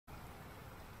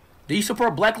Do you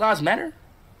support Black Lives Matter?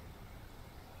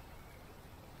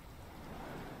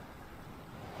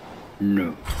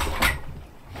 No.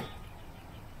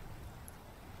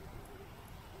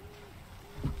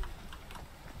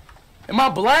 Am I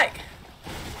black?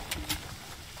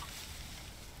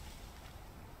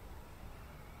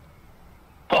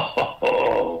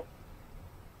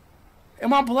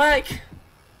 Am I black?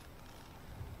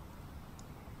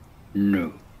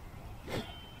 No.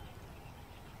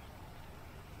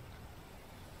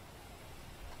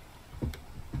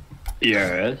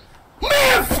 Yes.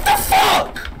 Man, what the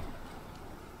fuck?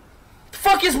 The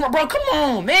fuck is my bro? Come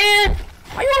on, man.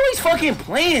 Why you always fucking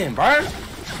playing, bro?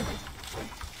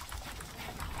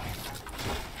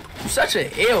 You such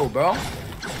a L, bro.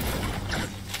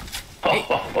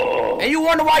 And you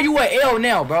wonder why you a L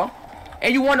now, bro.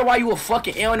 And you wonder why you a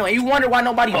fucking L now. And you wonder why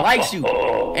nobody likes you.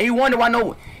 And you wonder why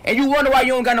you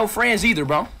don't got no friends either,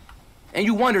 bro. And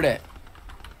you wonder that.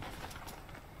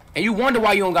 And you wonder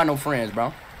why you don't got no friends,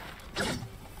 bro.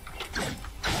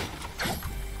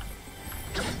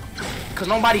 Cause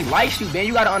nobody likes you, Ben.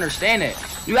 You gotta understand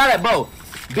that. You gotta, bro.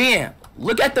 Ben,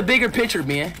 look at the bigger picture,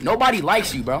 Ben. Nobody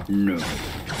likes you, bro. No.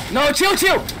 No,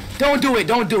 chill. Don't do it.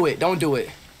 Don't do it. Don't do it.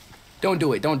 Don't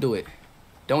do it. Don't do it.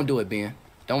 Don't do it, Ben.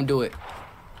 Don't do it.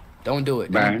 Don't do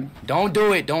it. Ben. Don't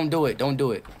do it. Don't do it. Don't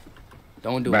do it.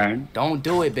 Don't do Ben. it. Don't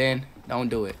do it, Ben. Don't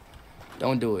do it.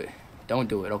 Don't do it. Don't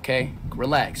do it, okay?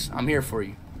 Relax. I'm here for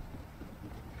you.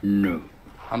 No.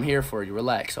 I'm here for you.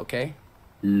 Relax, okay?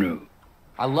 No.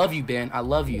 I love you, Ben. I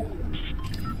love you.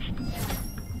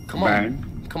 Come on.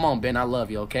 Ben. Come on, Ben. I love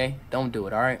you, okay? Don't do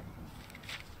it, all right?